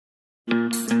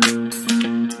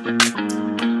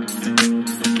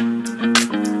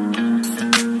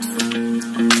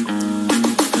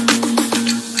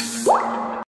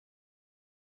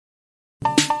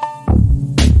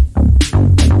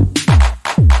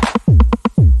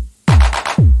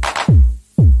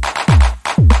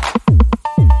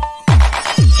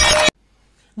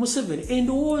Museveni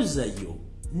endowooza yo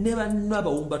ne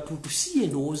bannabawumba tutu si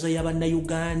endowooza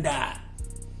y'Abannayuganda.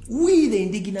 We the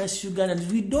indigenous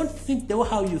Ugandans, we don't think the way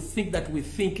how you think that we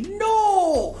think.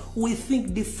 No, we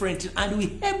think differently and we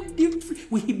behave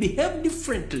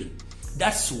differently.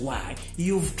 That's why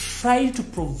you've tried to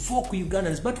provoke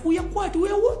Ugandans, but we are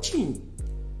watching.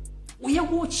 We are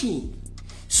watching.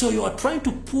 So you are trying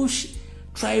to push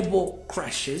tribal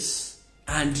crashes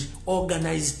and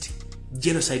organized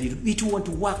genocide. It won't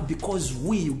work because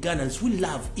we Ugandans, we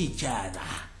love each other.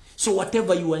 So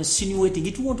whatever you are insinuating,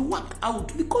 it won't work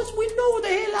out because we know the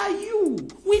hell are you.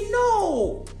 We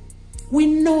know. We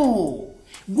know.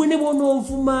 We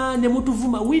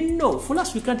know. For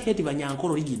us, we can't hate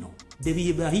Banyankore original. They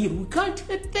are here. We can't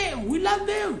hate them. We love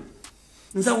them.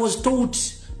 And I was taught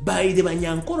by the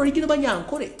Banyankore, original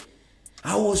Banyankore.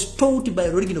 I was taught by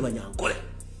original Banyankore.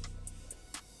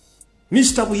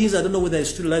 Mr. Buyinza, I don't know whether he's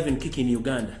still alive and kicking in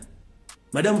Uganda.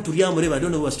 Madam Turiamureva, I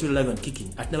don't know who are still alive and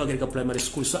kicking at Navagarika Primary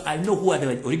School. So I know who are the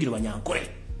original Banyankore.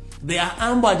 They are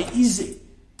armed easy.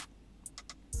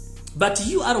 But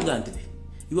you arrogantly,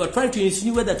 you are trying to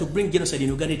insinuate that to bring genocide in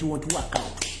Uganda, it won't work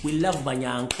out. We love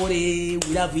Banyankore,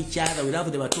 we love each other, we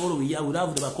love the Batoro, we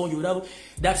love the Bakonjo, we love.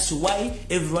 That's why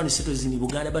everyone is settled in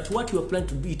Uganda. But what you are planning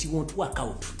to do, it won't work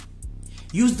out.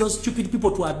 Use those stupid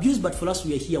people to abuse, but for us,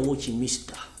 we are here watching,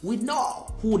 mister. We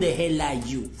know who the hell are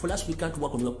you. For us, we can't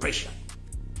work on your pressure.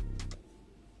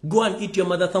 Go and eat your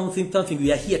mother something.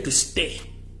 We are here to stay.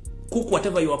 Cook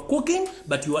whatever you are cooking,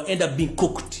 but you will end up being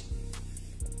cooked.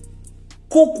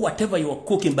 Cook whatever you are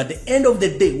cooking, but at the end of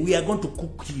the day, we are going to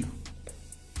cook you.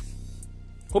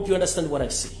 Hope you understand what I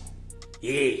say.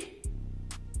 Yeah.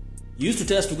 You used to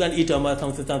tell us to go and eat our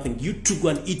mother something. You too go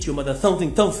and eat your mother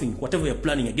something. Whatever you're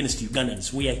planning against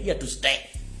Ugandans, we are here to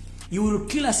stay. You will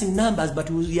kill us in numbers, but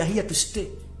we are here to stay.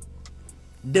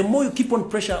 The more you keep on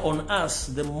pressure on us,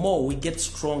 the more we get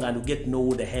strong and we get know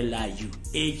who the hell are you.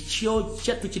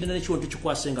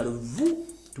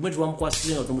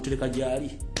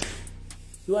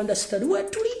 You understand? Where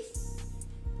to live?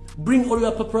 Bring all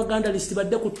your propaganda list, but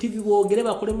ku TV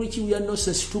wogereba kole buli we are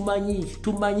nonsense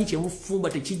tumanyi kyemufumba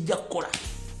tekijja kukola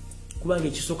kubanga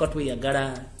ekisoka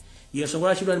tweyagala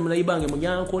yesobola children munayibange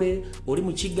Munyankole oli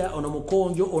mukiga ono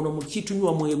mukonjo ono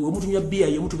mukitunywa mwebwe omutunywa bia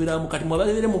ye mutubira mu kati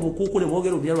mwabagere mu bukukule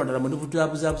mwogero bya Rwanda mu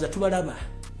butabuzabuza tubalaba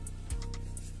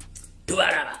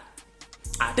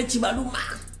ate kibaluma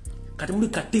kati muri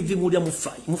ka TV mulya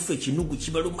mufe kinugu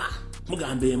kibaluma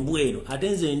mugambe embweno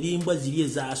atenze ndimbwa ziliye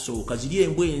zasooka ziliye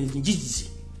embwenzi njizi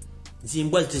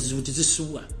zimbwa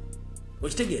zisuwa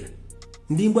okitegera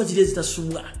ndimbwa ziliye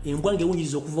zitasuwa embwa nge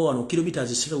wunyiriza okuva wano kilomita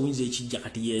zisira winze ekijja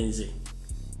kati yenze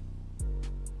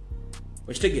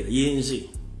okitegera yenze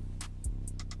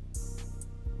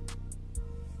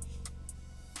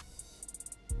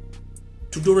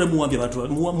tudore muwambe batu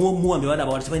muwambe bana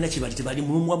bawali tabina kibali tebali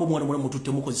muwambo mwana mwana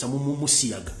mututte mukozesa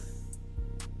musiyaga.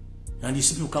 And you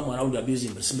see people come around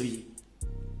abusing the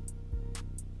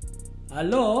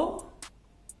hello?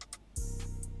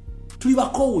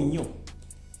 Tulibako.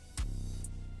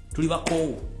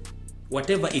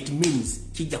 Whatever it means,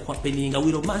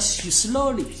 we romance you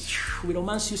slowly. We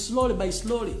romance you slowly by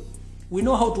slowly. We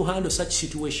know how to handle such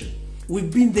situation.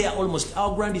 We've been there almost.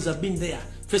 Our grandies have been there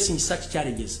facing such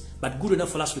challenges. But good enough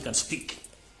for us, we can speak.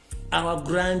 Our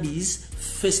grandies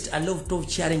faced a lot of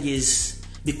challenges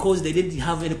because they didn't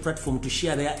have any platform to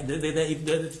share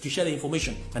the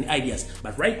information and ideas.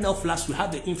 But right now, for us, we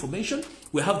have the information,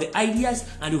 we have the ideas,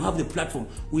 and we have the platform.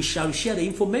 We shall share the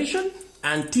information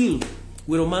until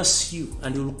we romance you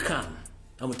and we will come.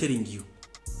 I'm telling you.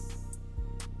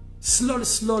 Slowly,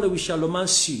 slowly, we shall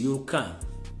romance you. You will come.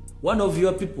 One of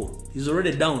your people is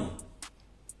already down.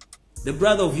 The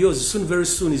brother of yours, soon, very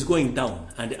soon, is going down,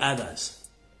 and the others.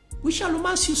 We shall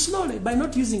romance you slowly by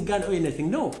not using gun or anything.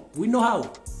 No, we know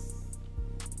how.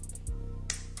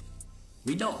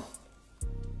 We know.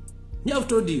 I have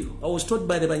told you, I was taught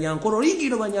by the Banyankore,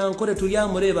 original Banyankore to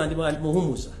Yamureva and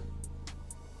Muhumuza.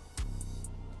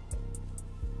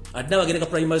 At Navagarika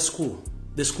Primary School,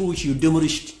 the school which you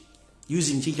demolished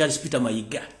using Charles Peter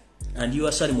Mayiga, and you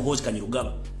are Sari Muhoz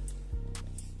Kanyugaba.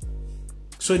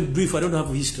 So in brief, I don't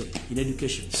have history in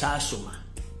education. Sasoma.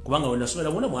 Kubanga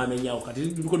wanasomera mwana muhamenyawo kati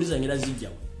bikodiza ngera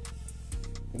zijjawo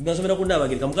ngasomera ku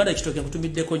Nabagirika mukanda ekitoke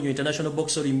kutumiddeko nnyo international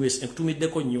boxer US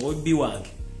ekutumiddeko nnyo obi wange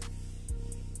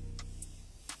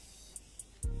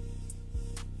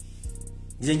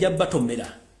nze nja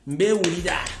batomera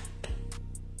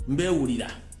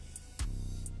mbewulira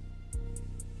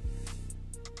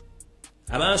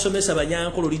abansomesa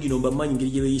banyankolo ligino bamanyi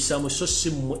ngeri gye beeyisaamu so si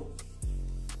mmwe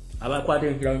abakwata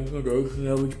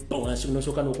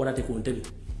nosoka nokola te ku ntebe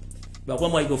bakuba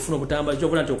mwayiga okufuna obutambala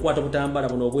kyobula nti okwata obutambala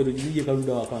buno obweru gye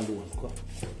kaludda wakandu wanka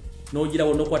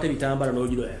n'ogirawo n'okwata ebitambala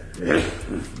n'ogira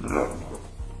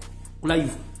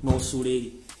live n'osuula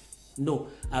eri no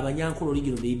abanyankolo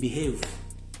ligino they behave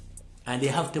and they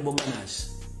have table manners,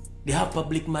 they have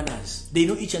public manners, they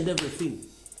know each and everything.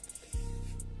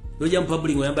 Yoja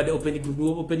public ngoyambade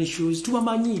open shoes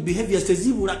tubamanyi behaviors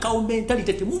tezibula kawo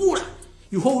mentality temubula.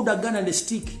 You hold a gun and a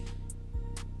stick,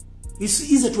 it's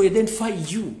easy to identify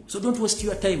you, so don't waste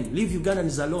your time. Leave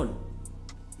Ugandans alone.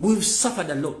 We've suffered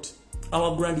a lot.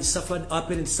 Our grandies suffered, our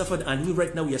parents suffered, and we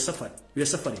right now we are suffering.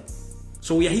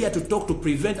 So we are here to talk, to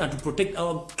prevent and to protect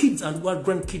our kids and our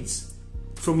grandkids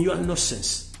from your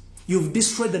nonsense. You've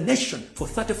destroyed the nation for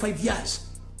 35 years.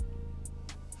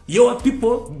 Your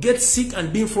people get sick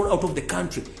and being thrown out of the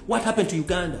country. What happened to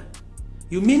Uganda?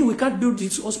 You mean we can't build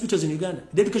these hospitals in Uganda?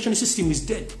 The education system is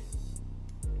dead.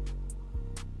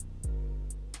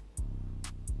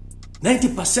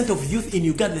 90% of youth in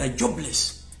Uganda are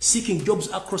jobless, seeking jobs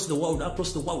across the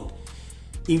world.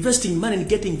 Investing money and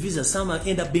getting visas, some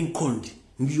end up being conned.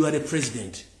 You are the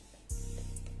president.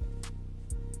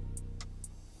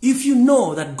 If you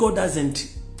know that God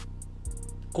doesn't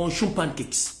consume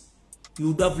pancakes,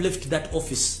 you would have left that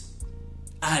office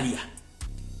earlier.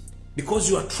 Because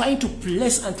you are trying to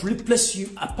place and to replace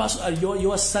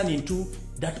your son into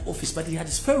that office, but it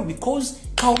has failed because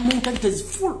our mentality is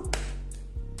full.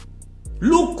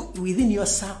 Look within your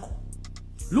circle.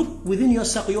 Look within your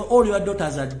circle. All your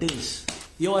daughters are dense.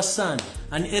 Your son,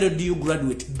 an LDU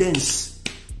graduate, dense.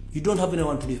 You don't have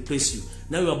anyone to replace you.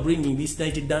 Now you are bringing these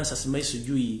night dancers,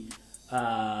 Maisujui,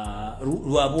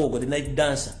 Ruabogo, the night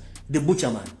dancer, the butcher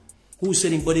man, who is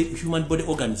selling human body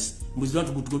organs.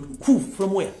 Who?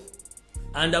 From where?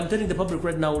 And I'm telling the public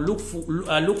right now, look for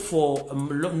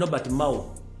Norbert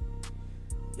Mao.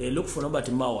 Look for Norbert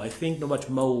Mao. I think Norbert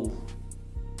Mao,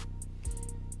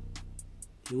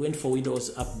 he went for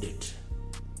Windows update.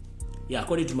 Yeah,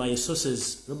 according to my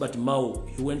sources, Norbert Mao,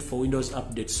 he went for Windows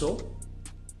update. So,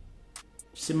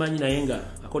 Simanyi Nayenga,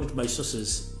 according to my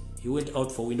sources, he went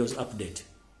out for Windows update.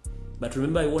 But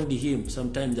remember, I warned him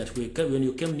sometimes that when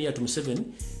you came near to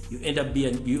Museveni, you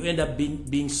end up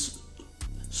being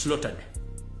slaughtered.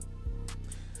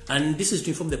 And this is to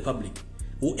inform the public.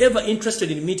 Whoever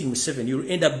interested in meeting Museveni, you'll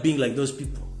end up being like those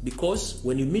people. Because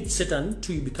when you meet Satan,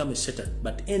 too, you become a Satan.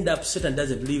 But end up, Satan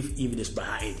doesn't leave evidence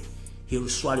behind. He will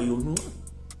swallow you.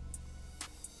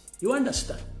 You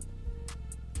understand?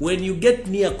 When you get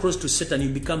near close to Satan, you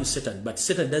become Satan. But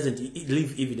Satan doesn't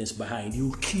leave evidence behind. He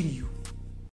will kill you.